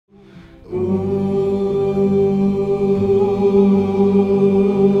So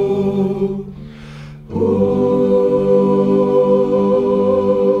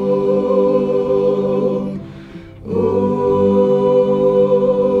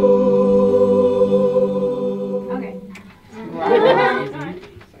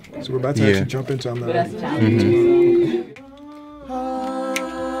we're about to actually jump into on that.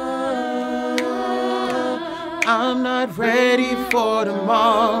 I'm not ready for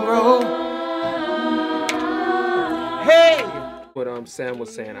tomorrow. Hey! What Sam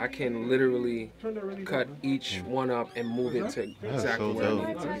was saying, I can literally cut each one up and move it to exactly where I need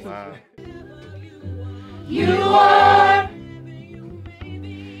it to be. Wow. You are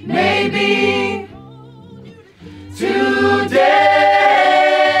maybe today.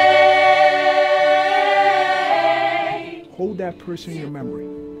 Hold that person in your memory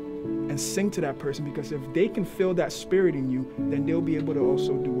and sing to that person, because if they can feel that spirit in you, then they'll be able to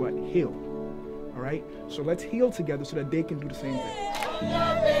also do what? Heal. All right? So let's heal together so that they can do the same thing. I'm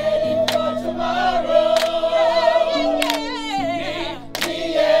not ready for tomorrow.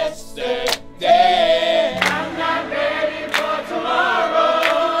 Yesterday. I'm not ready for tomorrow.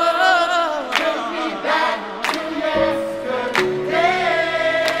 Take me back to yesterday.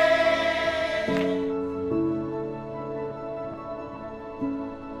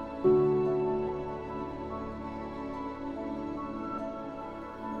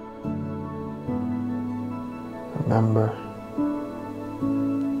 Remember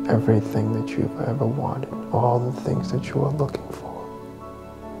everything that you've ever wanted, all the things that you are looking for.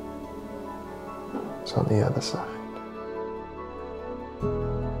 It's on the other side.